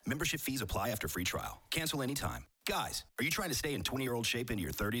Membership fees apply after free trial. Cancel anytime. Guys, are you trying to stay in 20-year-old shape into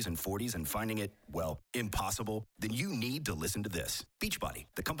your 30s and 40s and finding it, well, impossible? Then you need to listen to this. Beachbody,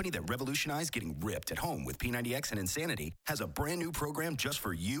 the company that revolutionized getting ripped at home with P90X and Insanity, has a brand new program just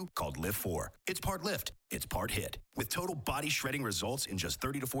for you called Lift 4. It's part lift, it's part hit, with total body shredding results in just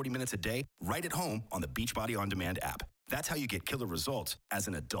 30 to 40 minutes a day, right at home on the Beachbody On Demand app. That's how you get killer results as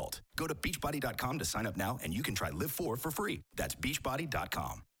an adult. Go to beachbody.com to sign up now, and you can try Live 4 for free. That's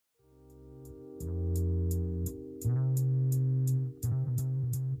beachbody.com.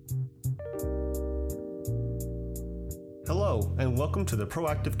 Hello, and welcome to the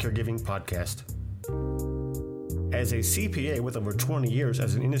Proactive Caregiving Podcast. As a CPA with over 20 years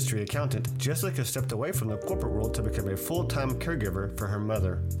as an industry accountant, Jessica stepped away from the corporate world to become a full-time caregiver for her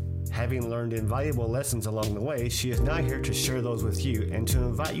mother. Having learned invaluable lessons along the way, she is now here to share those with you and to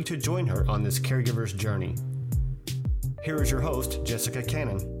invite you to join her on this caregiver's journey. Here is your host, Jessica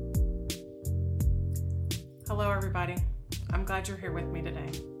Cannon. Hello, everybody. I'm glad you're here with me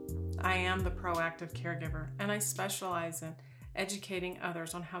today. I am the proactive caregiver, and I specialize in educating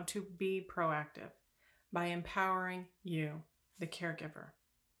others on how to be proactive by empowering you, the caregiver.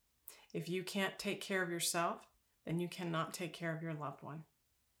 If you can't take care of yourself, then you cannot take care of your loved one.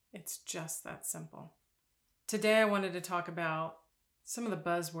 It's just that simple. Today, I wanted to talk about some of the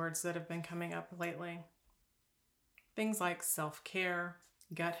buzzwords that have been coming up lately. Things like self-care,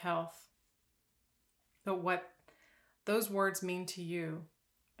 gut health. But what those words mean to you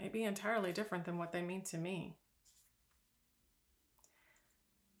may be entirely different than what they mean to me.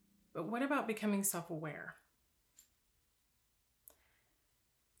 But what about becoming self-aware?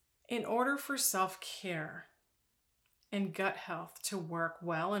 In order for self-care and gut health to work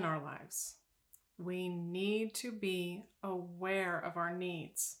well in our lives, we need to be aware of our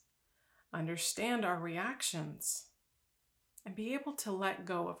needs, understand our reactions, and be able to let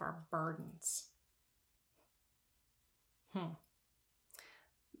go of our burdens.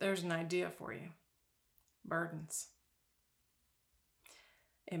 There's an idea for you. Burdens.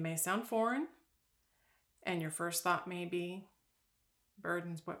 It may sound foreign, and your first thought may be,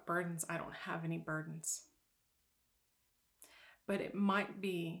 burdens? What burdens? I don't have any burdens. But it might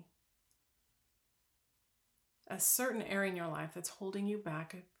be a certain area in your life that's holding you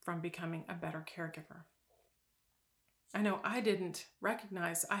back from becoming a better caregiver. I know I didn't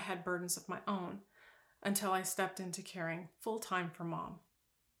recognize I had burdens of my own until I stepped into caring full-time for Mom.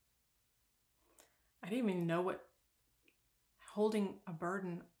 I didn't even know what holding a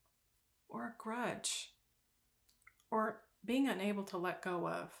burden or a grudge or being unable to let go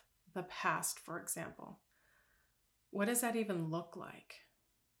of the past, for example. What does that even look like?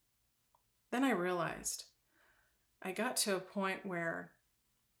 Then I realized I got to a point where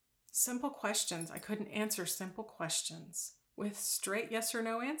simple questions, I couldn't answer simple questions with straight yes or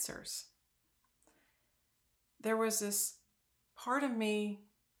no answers. There was this part of me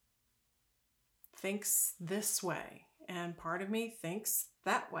thinks this way, and part of me thinks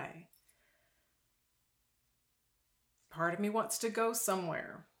that way. Part of me wants to go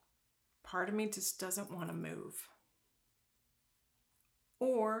somewhere. Part of me just doesn't want to move.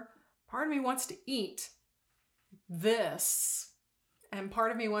 Or part of me wants to eat this, and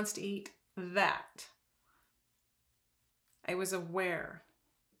part of me wants to eat that. I was aware,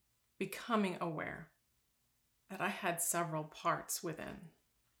 becoming aware, that I had several parts within.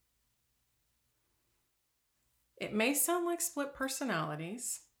 It may sound like split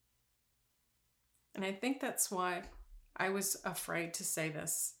personalities, and I think that's why I was afraid to say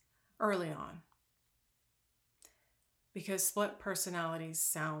this early on. Because split personalities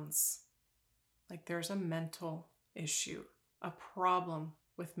sounds like there's a mental issue, a problem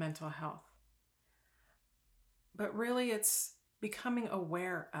with mental health. But really it's becoming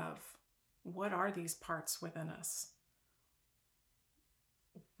aware of what are these parts within us?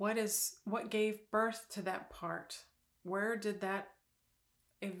 What gave birth to that part? Where did that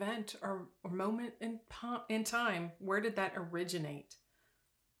event or moment in time, where did that originate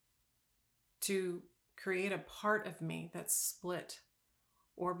to create a part of me that split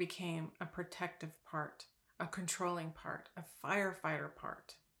or became a protective part, a controlling part, a firefighter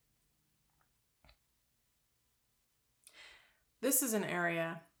part? This is an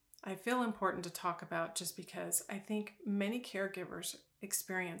area I feel important to talk about just because I think many caregivers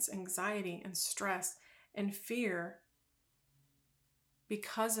experience anxiety and stress and fear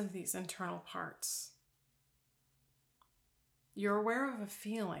because of these internal parts. You're aware of a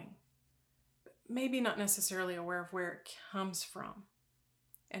feeling, but maybe not necessarily aware of where it comes from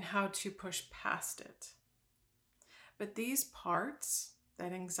and how to push past it. But these parts,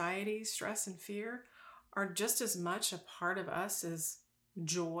 that anxiety, stress, and fear, are just as much a part of us as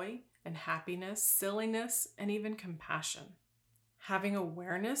joy and happiness, silliness, and even compassion. Having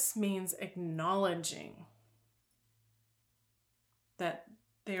awareness means acknowledging that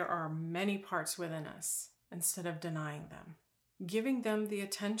there are many parts within us instead of denying them, giving them the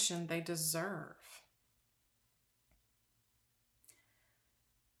attention they deserve.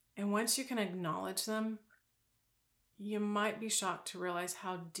 And once you can acknowledge them, you might be shocked to realize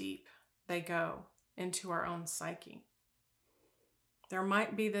how deep they go into our own psyche. There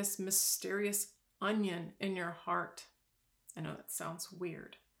might be this mysterious onion in your heart. I know that sounds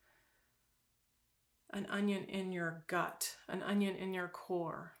weird. An onion in your gut, an onion in your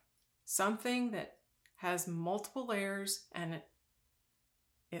core, something that has multiple layers, and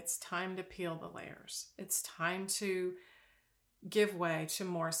it's time to peel the layers. It's time to give way to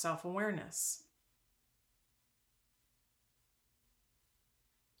more self-awareness.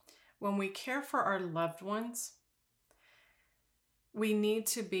 When we care for our loved ones, we need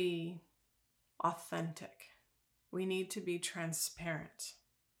to be authentic. We need to be transparent.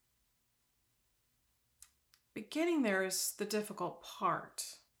 But getting there is the difficult part,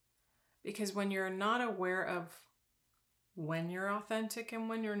 because when you're not aware of when you're authentic and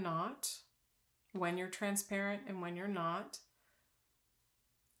when you're not, when you're transparent and when you're not,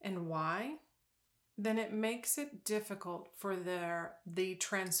 and why, then it makes it difficult for the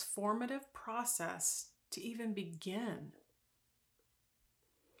transformative process to even begin.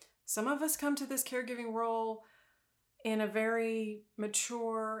 Some of us come to this caregiving role in a very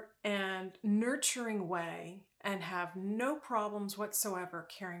mature and nurturing way and have no problems whatsoever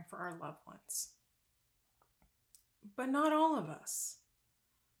caring for our loved ones. But not all of us.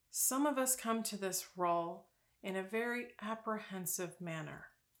 Some of us come to this role in a very apprehensive manner.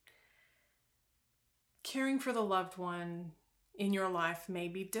 Caring for the loved one in your life may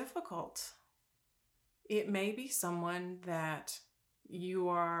be difficult. It may be someone that you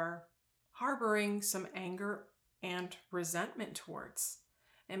are harboring some anger and resentment towards.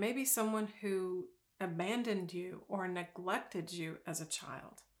 It may be someone who abandoned you or neglected you as a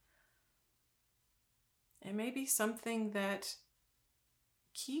child. It may be something that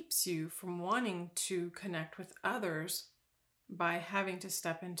keeps you from wanting to connect with others by having to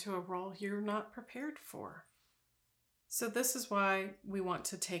step into a role you're not prepared for. So this is why we want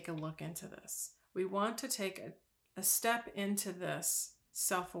to take a look into this. We want to take a step into this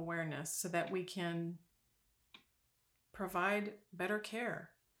self-awareness so that we can provide better care,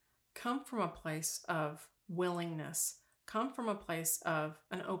 come from a place of willingness, come from a place of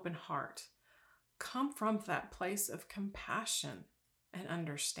an open heart, come from that place of compassion and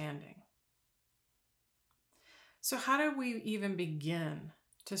understanding. So how do we even begin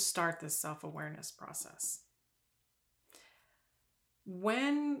to start this self-awareness process?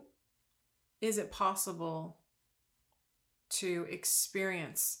 When is it possible to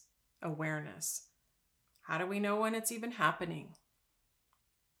experience awareness? How do we know when it's even happening?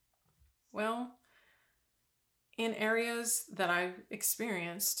 Well, in areas that I've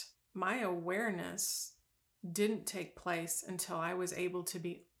experienced, my awareness didn't take place until I was able to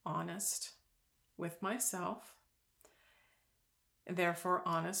be honest with myself, and therefore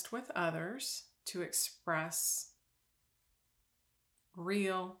honest with others, to express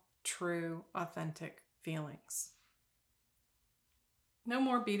real, true, authentic feelings. No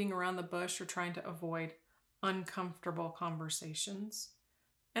more beating around the bush or trying to avoid uncomfortable conversations.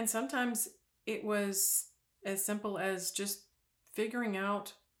 And sometimes it was as simple as just figuring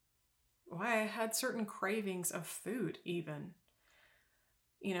out why I had certain cravings of food even.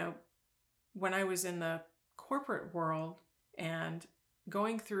 You know, when I was in the corporate world and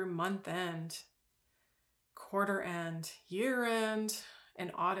going through month end, quarter end, year end,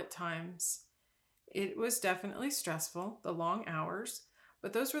 and audit times, it was definitely stressful, the long hours,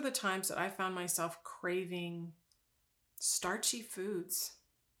 but those were the times that I found myself craving starchy foods.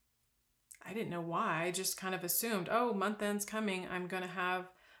 I didn't know why. I just kind of assumed, oh, month end's coming, I'm going to have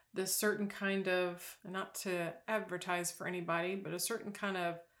this certain kind of, not to advertise for anybody, but a certain kind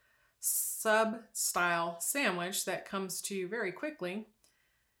of sub-style sandwich that comes to you very quickly.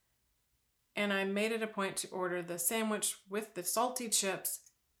 And I made it a point to order the sandwich with the salty chips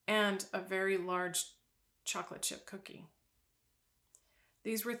and a very large chocolate chip cookie.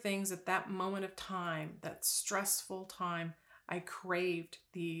 These were things at that moment of time, that stressful time, I craved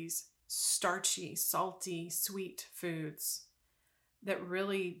these starchy, salty, sweet foods that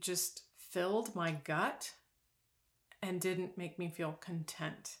really just filled my gut and didn't make me feel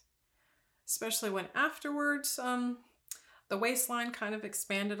content. Especially when afterwards, the waistline kind of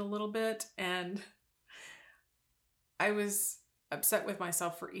expanded a little bit and I was upset with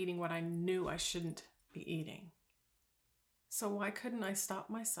myself for eating what I knew I shouldn't be eating. So why couldn't I stop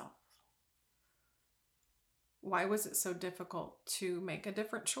myself? Why was it so difficult to make a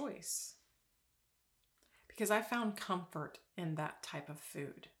different choice? Because I found comfort in that type of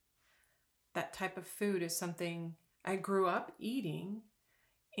food. That type of food is something I grew up eating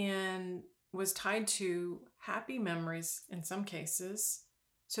and was tied to happy memories in some cases.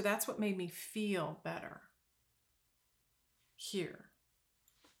 So that's what made me feel better here,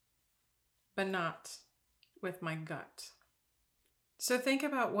 but not with my gut. So think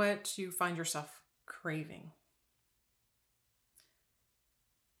about what you find yourself craving.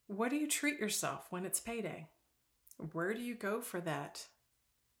 What do you treat yourself when it's payday? Where do you go for that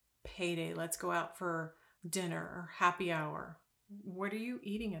payday? Let's go out for dinner or happy hour. What are you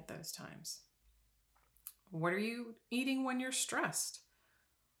eating at those times? What are you eating when you're stressed?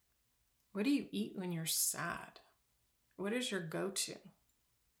 What do you eat when you're sad? What is your go-to?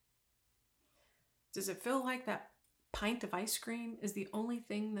 Does it feel like that pint of ice cream is the only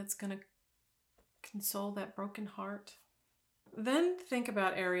thing that's going to console that broken heart? Then think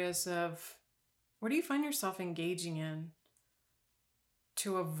about areas of what do you find yourself engaging in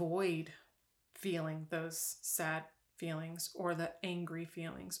to avoid feeling those sad feelings or the angry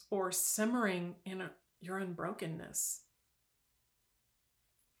feelings or simmering in your unbrokenness.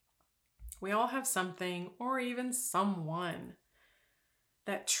 We all have something or even someone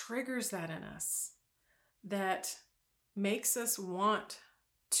that triggers that in us, that makes us want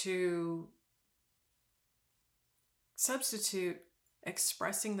to substitute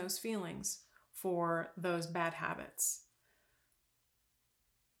expressing those feelings for those bad habits.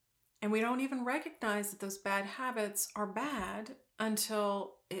 And we don't even recognize that those bad habits are bad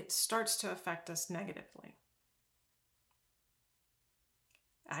until it starts to affect us negatively.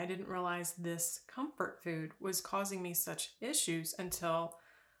 I didn't realize this comfort food was causing me such issues until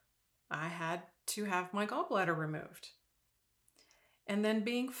I had to have my gallbladder removed. And then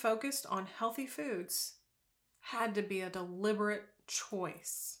being focused on healthy foods had to be a deliberate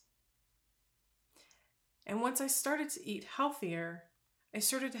choice. And once I started to eat healthier, I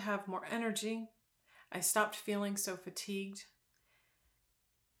started to have more energy. I stopped feeling so fatigued.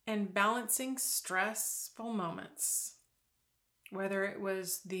 And balancing stressful moments, whether it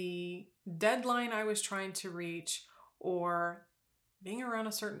was the deadline I was trying to reach or being around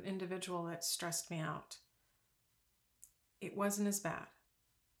a certain individual that stressed me out, it wasn't as bad.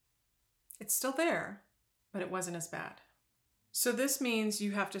 It's still there, but it wasn't as bad. So this means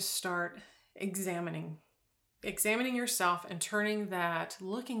you have to start examining yourself and turning that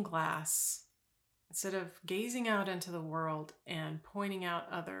looking glass, instead of gazing out into the world and pointing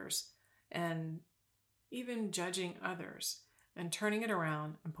out others and even judging others, and turning it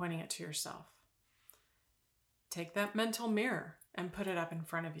around and pointing it to yourself. Take that mental mirror and put it up in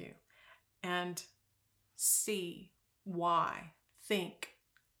front of you and see why. Think,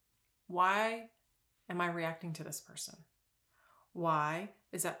 why am I reacting to this person? Why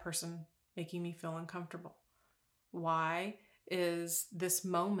is that person making me feel uncomfortable? Why is this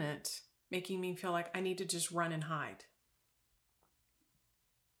moment making me feel like I need to just run and hide?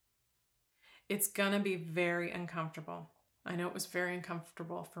 It's gonna be very uncomfortable. I know it was very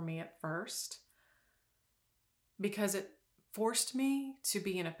uncomfortable for me at first because it forced me to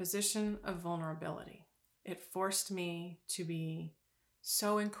be in a position of vulnerability. It forced me to be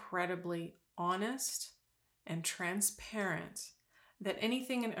so incredibly honest and transparent that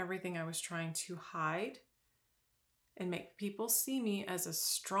anything and everything I was trying to hide and make people see me as a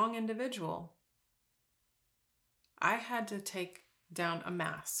strong individual, I had to take down a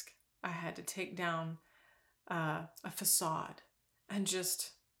mask. I had to take down a facade and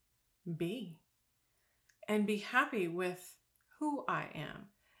just be happy with who I am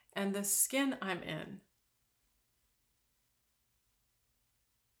and the skin I'm in.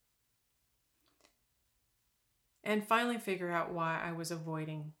 And finally figure out why I was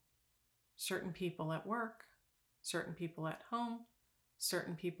avoiding certain people at work, certain people at home,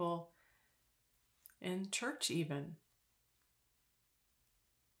 certain people in church even.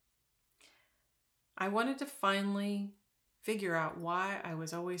 I wanted to finally figure out why I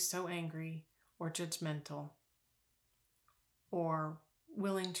was always so angry or judgmental or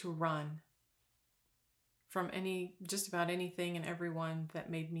willing to run from just about anything and everyone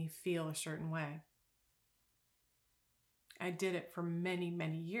that made me feel a certain way. I did it for many,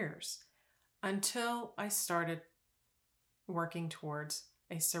 many years until I started working towards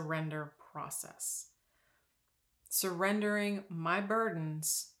a surrender process. Surrendering my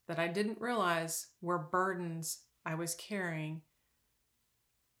burdens that I didn't realize were burdens I was carrying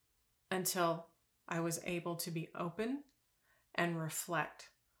until I was able to be open and reflect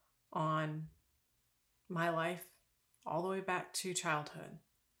on my life all the way back to childhood.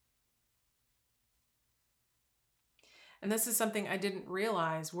 And this is something I didn't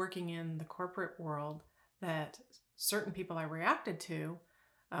realize working in the corporate world, that certain people I reacted to,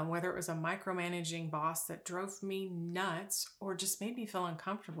 whether it was a micromanaging boss that drove me nuts or just made me feel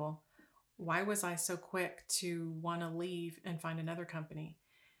uncomfortable, why was I so quick to want to leave and find another company?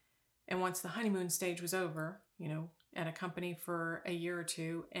 And once the honeymoon stage was over, at a company for a year or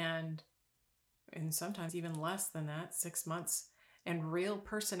two, and sometimes even less than that, 6 months, and real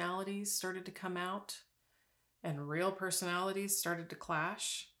personalities started to come out and real personalities started to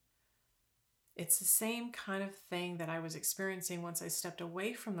clash. It's the same kind of thing that I was experiencing once I stepped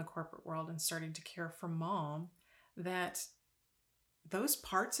away from the corporate world and started to care for Mom, that those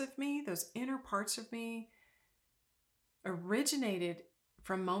parts of me, those inner parts of me, originated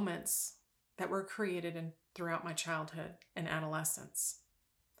from moments that were created throughout my childhood and adolescence,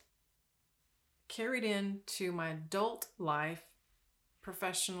 carried into my adult life,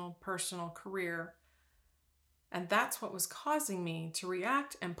 professional, personal, career. And that's what was causing me to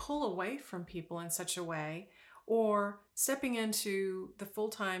react and pull away from people in such a way, or stepping into the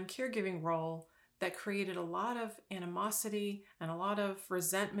full-time caregiving role that created a lot of animosity and a lot of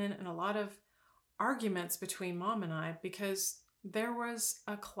resentment and a lot of arguments between Mom and I, because there was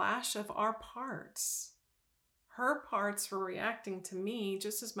a clash of our parts. Her parts were reacting to me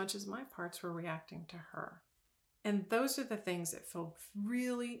just as much as my parts were reacting to her. And those are the things that feel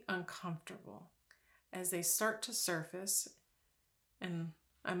really uncomfortable as they start to surface. And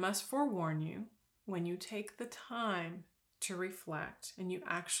I must forewarn you, when you take the time to reflect and you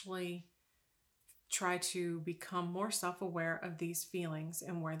actually try to become more self-aware of these feelings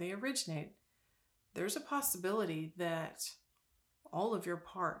and where they originate, there's a possibility that all of your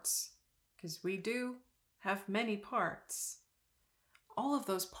parts, because we do have many parts, all of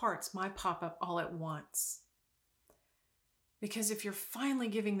those parts might pop up all at once. Because if you're finally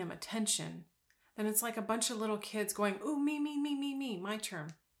giving them attention, then it's like a bunch of little kids going, "Ooh, me, my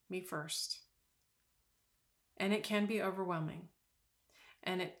turn, me first." And it can be overwhelming.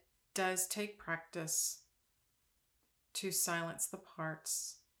 And it does take practice to silence the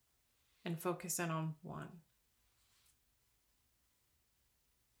parts and focus in on one.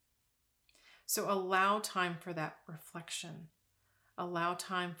 So allow time for that reflection. Allow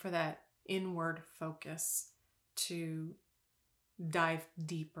time for that inward focus to dive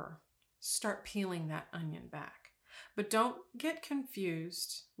deeper. Start peeling that onion back. But don't get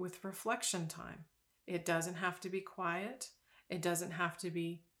confused with reflection time. It doesn't have to be quiet. It doesn't have to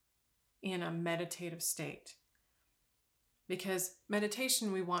be in a meditative state. Because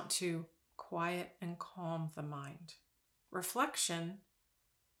meditation, we want to quiet and calm the mind. Reflection,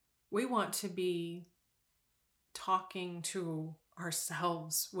 we want to be talking to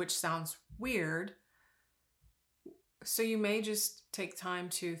ourselves, which sounds weird. So you may just take time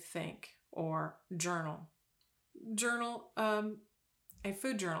to think or journal. Journal, a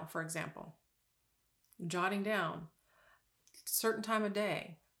food journal, for example. Jotting down certain time of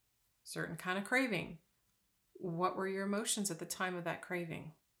day, certain kind of craving. What were your emotions at the time of that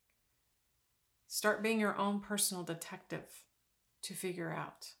craving? Start being your own personal detective to figure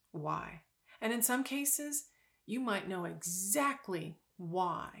out why. And in some cases, you might know exactly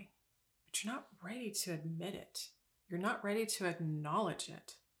why, but you're not ready to admit it. You're not ready to acknowledge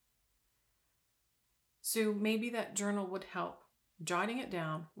it. So maybe that journal would help, jotting it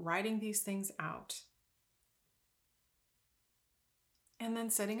down, writing these things out, and then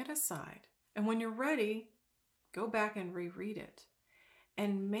setting it aside. And when you're ready, go back and reread it.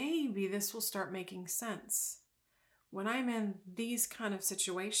 And maybe this will start making sense. When I'm in these kind of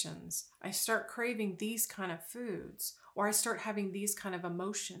situations, I start craving these kind of foods, or I start having these kind of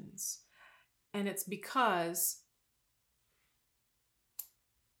emotions. And it's because,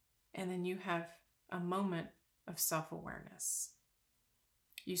 and then you have a moment of self-awareness.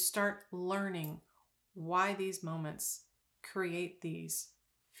 You start learning why these moments create these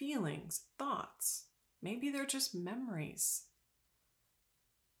feelings, thoughts. Maybe they're just memories.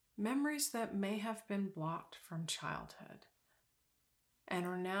 Memories that may have been blocked from childhood and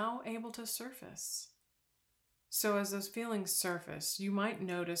are now able to surface. So as those feelings surface, you might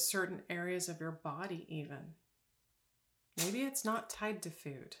notice certain areas of your body even. Maybe it's not tied to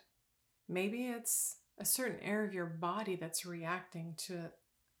food. Maybe it's a certain area of your body that's reacting to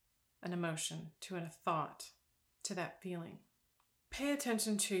an emotion, to a thought, to that feeling. Pay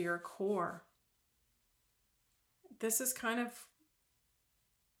attention to your core. This is kind of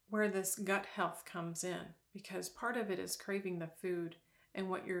where this gut health comes in, because part of it is craving the food and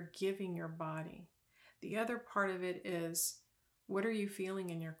what you're giving your body. The other part of it is, what are you feeling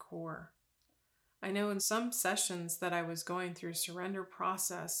in your core? I know in some sessions that I was going through surrender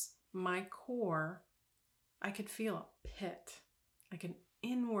process, my core, I could feel a pit, like an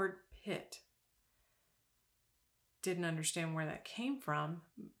inward pit. Didn't understand where that came from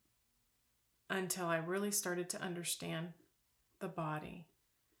until I really started to understand the body,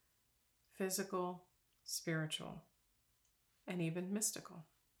 physical, spiritual, and even mystical.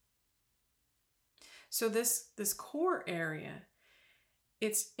 So this core area,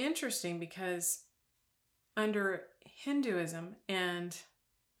 it's interesting because under Hinduism and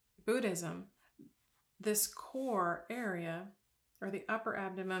Buddhism, this core area, or the upper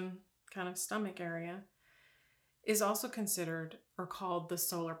abdomen kind of stomach area, is also considered or called the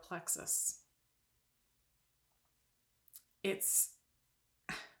solar plexus.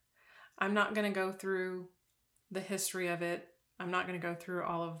 I'm not going to go through the history of it. I'm not going to go through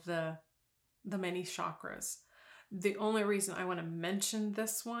all of the many chakras. The only reason I want to mention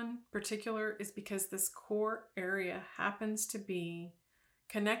this one particular is because this core area happens to be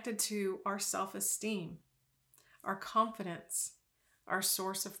connected to our self-esteem, our confidence, our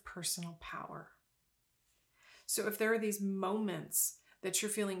source of personal power. So if there are these moments that you're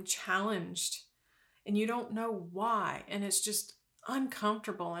feeling challenged and you don't know why, and it's just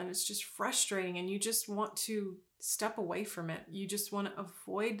uncomfortable and it's just frustrating and you just want to step away from it, you just want to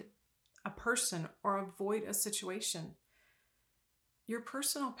avoid a person or avoid a situation, your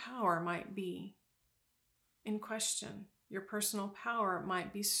personal power might be in question. Your personal power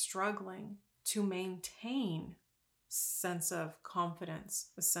might be struggling to maintain a sense of confidence,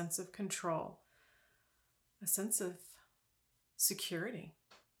 a sense of control, a sense of security.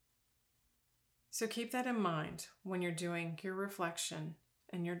 So keep that in mind when you're doing your reflection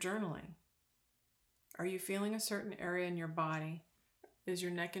and your journaling. Are you feeling a certain area in your body? Is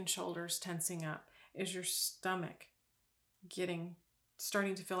your neck and shoulders tensing up? Is your stomach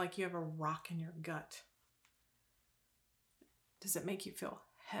starting to feel like you have a rock in your gut? Does it make you feel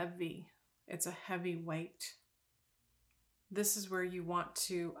heavy? It's a heavy weight. This is where you want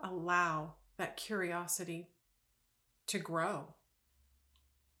to allow that curiosity to grow.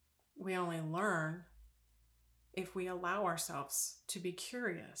 We only learn if we allow ourselves to be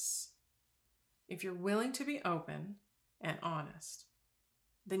curious. If you're willing to be open and honest,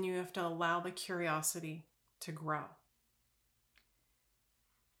 then you have to allow the curiosity to grow.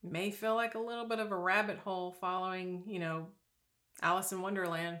 It may feel like a little bit of a rabbit hole following, Alice in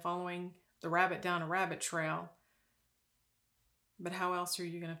Wonderland, following the rabbit down a rabbit trail. But how else are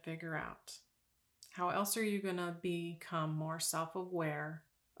you going to figure out? How else are you going to become more self-aware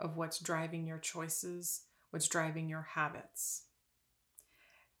of what's driving your choices, what's driving your habits?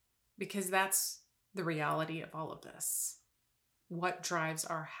 Because that's the reality of all of this. What drives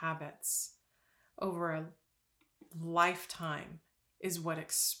our habits over a lifetime is what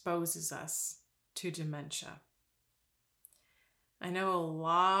exposes us to dementia. I know a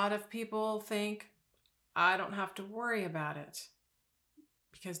lot of people think, I don't have to worry about it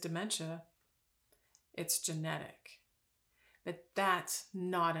because dementia, it's genetic. But that's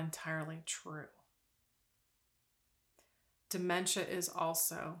not entirely true. Dementia is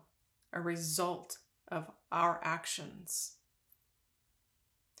also a result of our actions.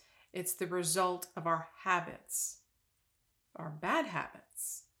 It's the result of our habits, our bad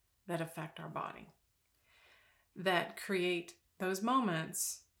habits that affect our body, that create those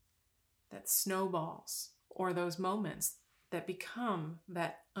moments that snowballs, or those moments that become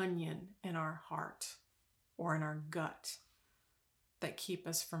that onion in our heart or in our gut that keep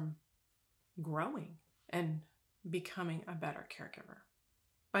us from growing and becoming a better caregiver.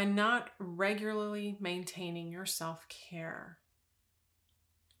 By not regularly maintaining your self-care,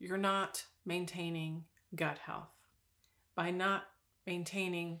 you're not maintaining gut health. By not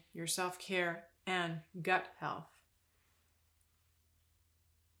maintaining your self-care and gut health,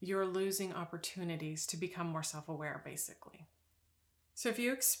 you're losing opportunities to become more self-aware, basically. So if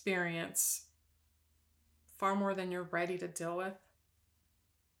you experience far more than you're ready to deal with,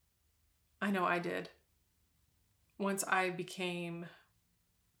 I know I did. Once I became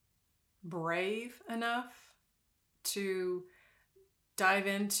brave enough to dive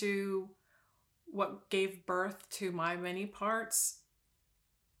into what gave birth to my many parts,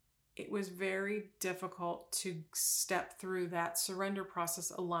 it was very difficult to step through that surrender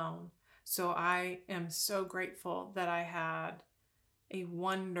process alone. So I am so grateful that I had a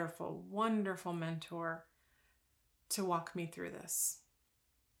wonderful, wonderful mentor to walk me through this.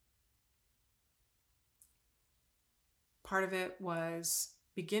 Part of it was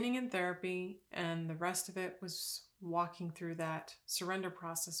beginning in therapy, and the rest of it was walking through that surrender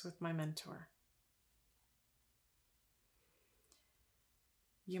process with my mentor.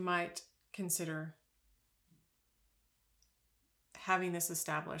 You might consider having this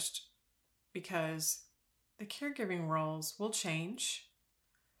established, because the caregiving roles will change,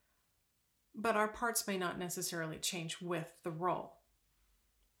 but our parts may not necessarily change with the role.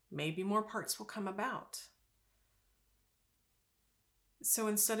 Maybe more parts will come about. So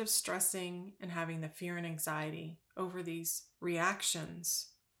instead of stressing and having the fear and anxiety over these reactions,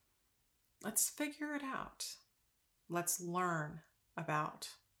 let's figure it out. Let's learn about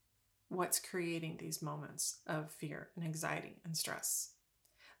what's creating these moments of fear and anxiety and stress.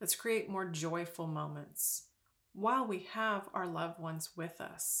 Let's create more joyful moments while we have our loved ones with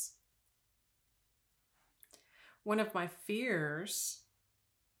us. One of my fears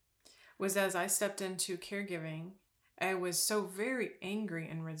was, as I stepped into caregiving, I was so very angry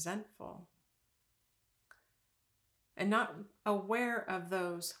and resentful and not aware of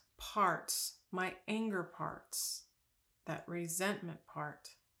those parts, my anger parts, that resentment part.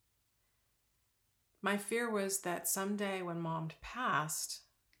 My fear was that someday when Mom passed,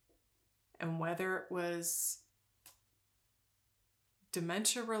 and whether it was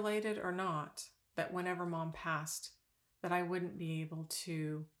dementia related or not, that whenever Mom passed, that I wouldn't be able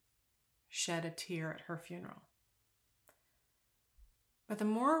to shed a tear at her funeral. But the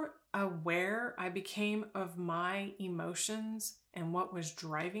more aware I became of my emotions and what was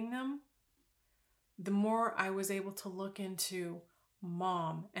driving them, the more I was able to look into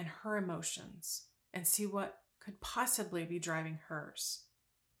Mom and her emotions and see what could possibly be driving hers.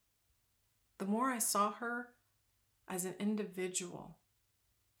 The more I saw her as an individual,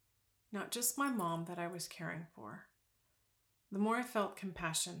 not just my mom that I was caring for, the more I felt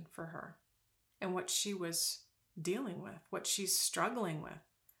compassion for her and what she was dealing with, what she's struggling with,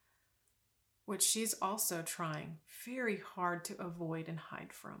 what she's also trying very hard to avoid and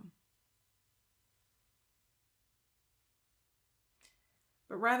hide from.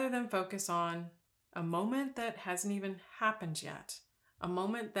 But rather than focus on a moment that hasn't even happened yet, a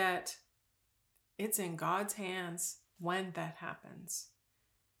moment that it's in God's hands when that happens,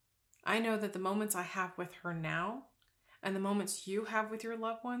 I know that the moments I have with her now and the moments you have with your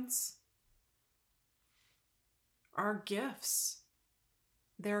loved ones are gifts.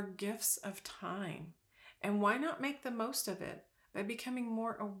 They're gifts of time. And why not make the most of it by becoming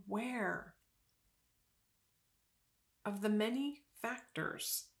more aware of the many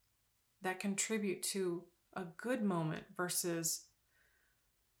factors that contribute to a good moment versus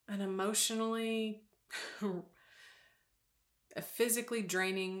an emotionally, a physically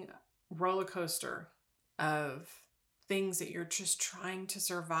draining roller coaster of things that you're just trying to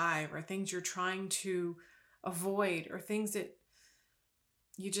survive, or things you're trying to avoid, or things that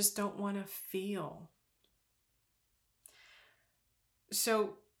you just don't want to feel.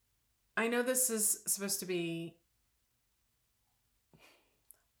 So I know this is supposed to be,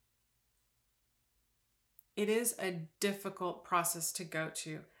 it is a difficult process to go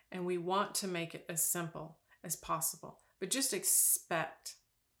to, and we want to make it as simple as possible, but just expect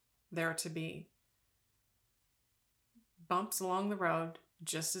there to be bumps along the road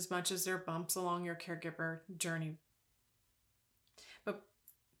just as much as there are bumps along your caregiver journey. But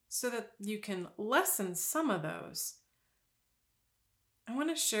so that you can lessen some of those, I want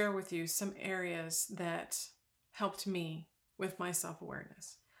to share with you some areas that helped me with my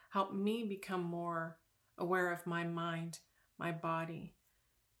self-awareness, helped me become more aware of my mind, my body,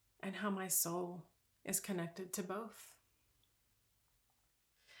 and how my soul is connected to both.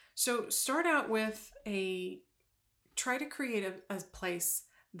 So start out with try to create a place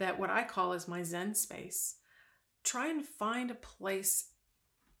that what I call is my Zen space. Try and find a place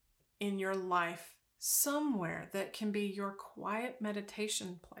in your life somewhere that can be your quiet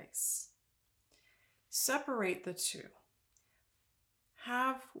meditation place. Separate the two.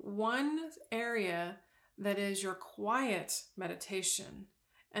 Have one area that is your quiet meditation,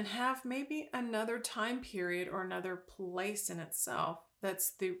 and have maybe another time period or another place in itself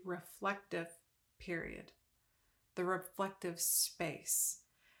that's the reflective period, the reflective space.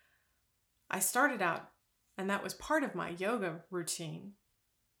 I started out, and that was part of my yoga routine,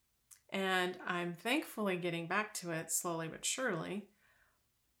 and I'm thankfully getting back to it slowly but surely.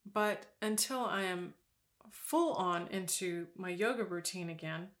 But until I am full on into my yoga routine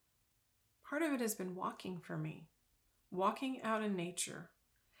again, part of it has been walking for me, walking out in nature.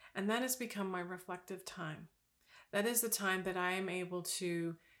 And that has become my reflective time. That is the time that I am able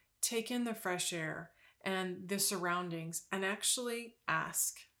to take in the fresh air and the surroundings and actually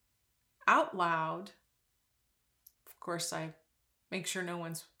ask out loud. Of course, I make sure no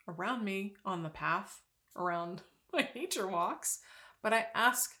one's around me on the path around my nature walks, but I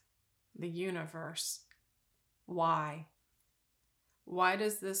ask the universe, why? Why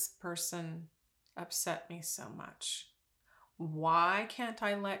does this person upset me so much? Why can't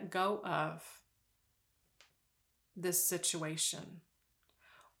I let go of this situation?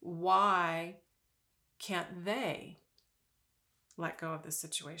 Why can't they let go of this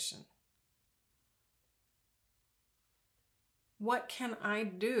situation? What can I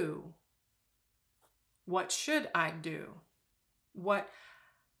do? What should I do? What,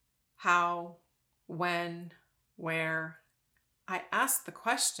 how, when, where? I ask the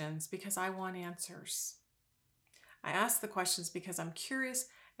questions because I want answers. I ask the questions because I'm curious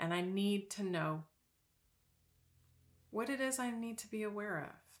and I need to know what it is I need to be aware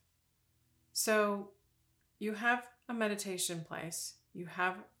of. So you have a meditation place, you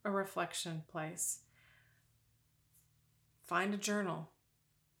have a reflection place. Find a journal.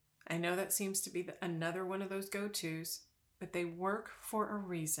 I know that seems to be another one of those go-tos, but they work for a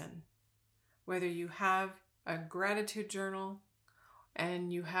reason. Whether you have a gratitude journal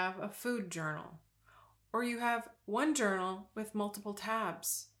and you have a food journal, or you have one journal with multiple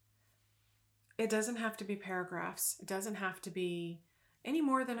tabs. It doesn't have to be paragraphs. It doesn't have to be any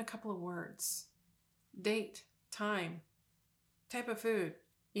more than a couple of words. Date, time, type of food,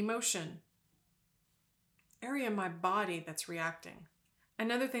 emotion, area in my body that's reacting.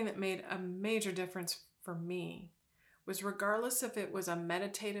 Another thing that made a major difference for me was regardless if it was a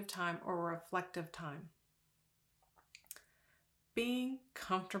meditative time or a reflective time, being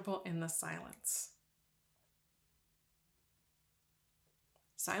comfortable in the silence.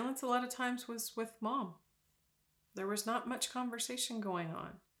 Silence a lot of times was with Mom. There was not much conversation going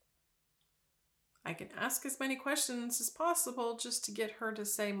on. I can ask as many questions as possible just to get her to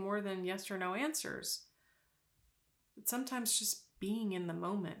say more than yes or no answers. But sometimes just being in the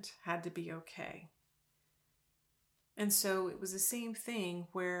moment had to be okay. And so it was the same thing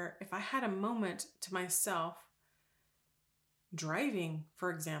where if I had a moment to myself, driving, for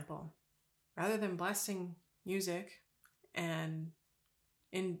example, rather than blasting music and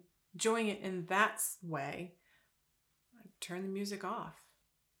enjoying it in that way, I'd turn the music off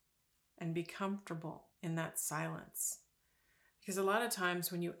and be comfortable in that silence. Because a lot of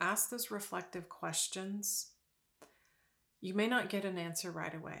times when you ask those reflective questions, you may not get an answer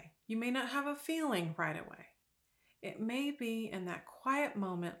right away. You may not have a feeling right away. It may be in that quiet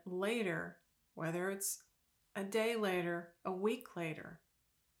moment later, whether it's a day later, a week later,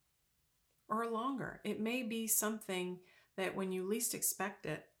 or longer. It may be something that when you least expect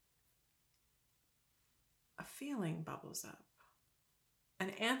it, a feeling bubbles up. An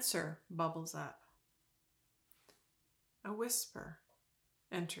answer bubbles up. A whisper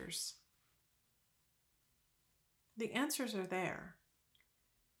enters. The answers are there.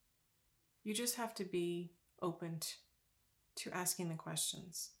 You just have to be open to asking the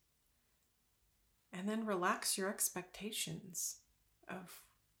questions. And then relax your expectations of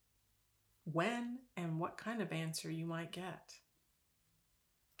when and what kind of answer you might get.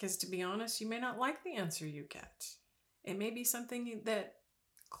 Because to be honest, you may not like the answer you get. It may be something that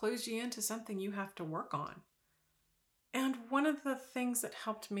clues you into something you have to work on. And one of the things that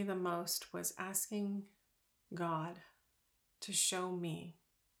helped me the most was asking God to show me,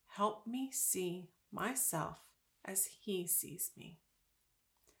 help me see myself as He sees me.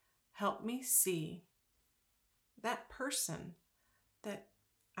 Help me see that person that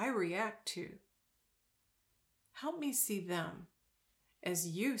I react to. Help me see them as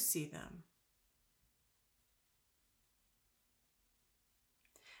You see them.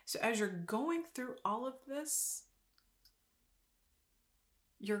 So as you're going through all of this,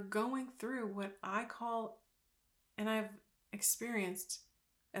 you're going through what I call, and I've experienced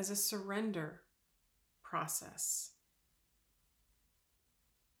as a surrender process.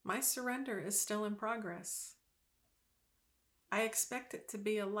 My surrender is still in progress. I expect it to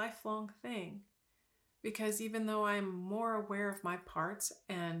be a lifelong thing because even though I'm more aware of my parts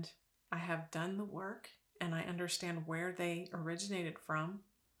and I have done the work and I understand where they originated from,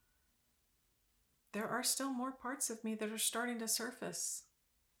 there are still more parts of me that are starting to surface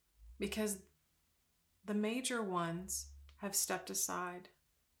because the major ones have stepped aside.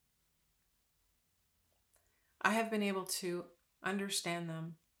 I have been able to understand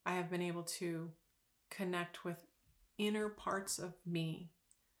them. I have been able to connect with inner parts of me.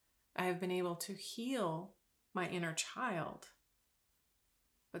 I have been able to heal my inner child.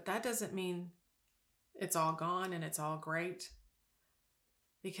 But that doesn't mean it's all gone and it's all great,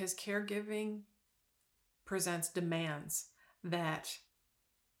 because caregiving presents demands that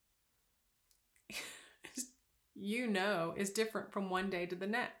is different from one day to the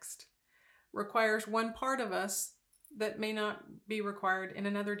next. Requires one part of us that may not be required in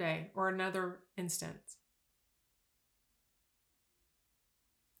another day or another instance.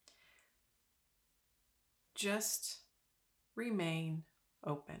 just remain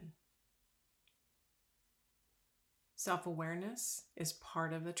open. Self-awareness is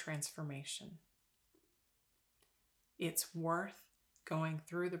part of the transformation. It's worth going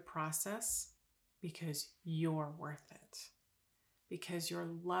through the process because you're worth it, because your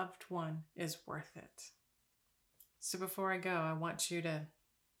loved one is worth it. So before I go, I want you to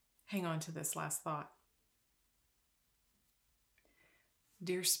hang on to this last thought.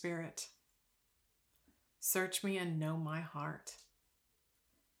 Dear Spirit, search me and know my heart.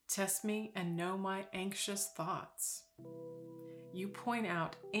 Test me and know my anxious thoughts. You point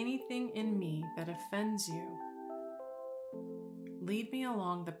out anything in me that offends you. Lead me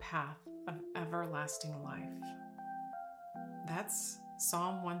along the path of everlasting life. That's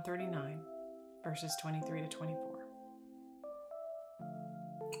Psalm 139, verses 23 to 24.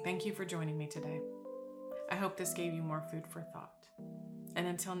 Thank you for joining me today. I hope this gave you more food for thought. And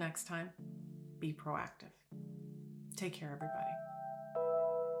until next time, be proactive. Take care, everybody.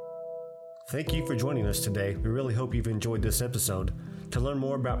 Thank you for joining us today. We really hope you've enjoyed this episode. To learn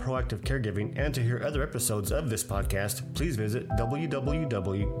more about proactive caregiving and to hear other episodes of this podcast, please visit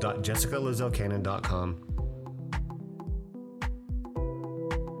www.jessicalizelcannon.com.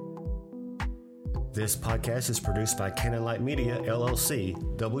 This podcast is produced by Cannon Light Media, LLC,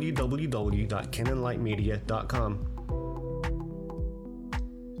 www.cannonlightmedia.com.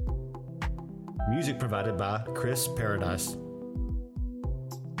 Music provided by Chris Paradise.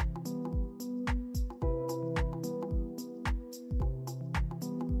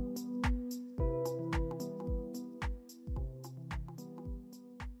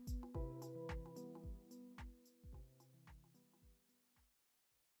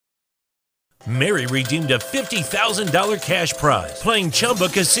 Mary redeemed a $50,000 cash prize playing Chumba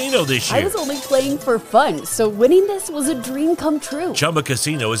Casino this year. I was only playing for fun, so winning this was a dream come true. Chumba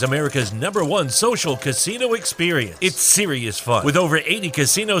Casino is America's #1 social casino experience. It's serious fun. With over 80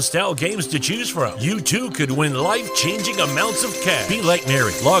 casino-style games to choose from, you too could win life-changing amounts of cash. Be like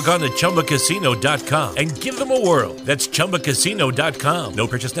Mary. Log on to ChumbaCasino.com and give them a whirl. That's ChumbaCasino.com. No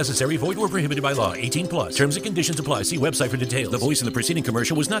purchase necessary. Void or prohibited by law. 18+. Terms and conditions apply. See website for details. The voice in the preceding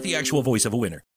commercial was not the actual voice of a winner.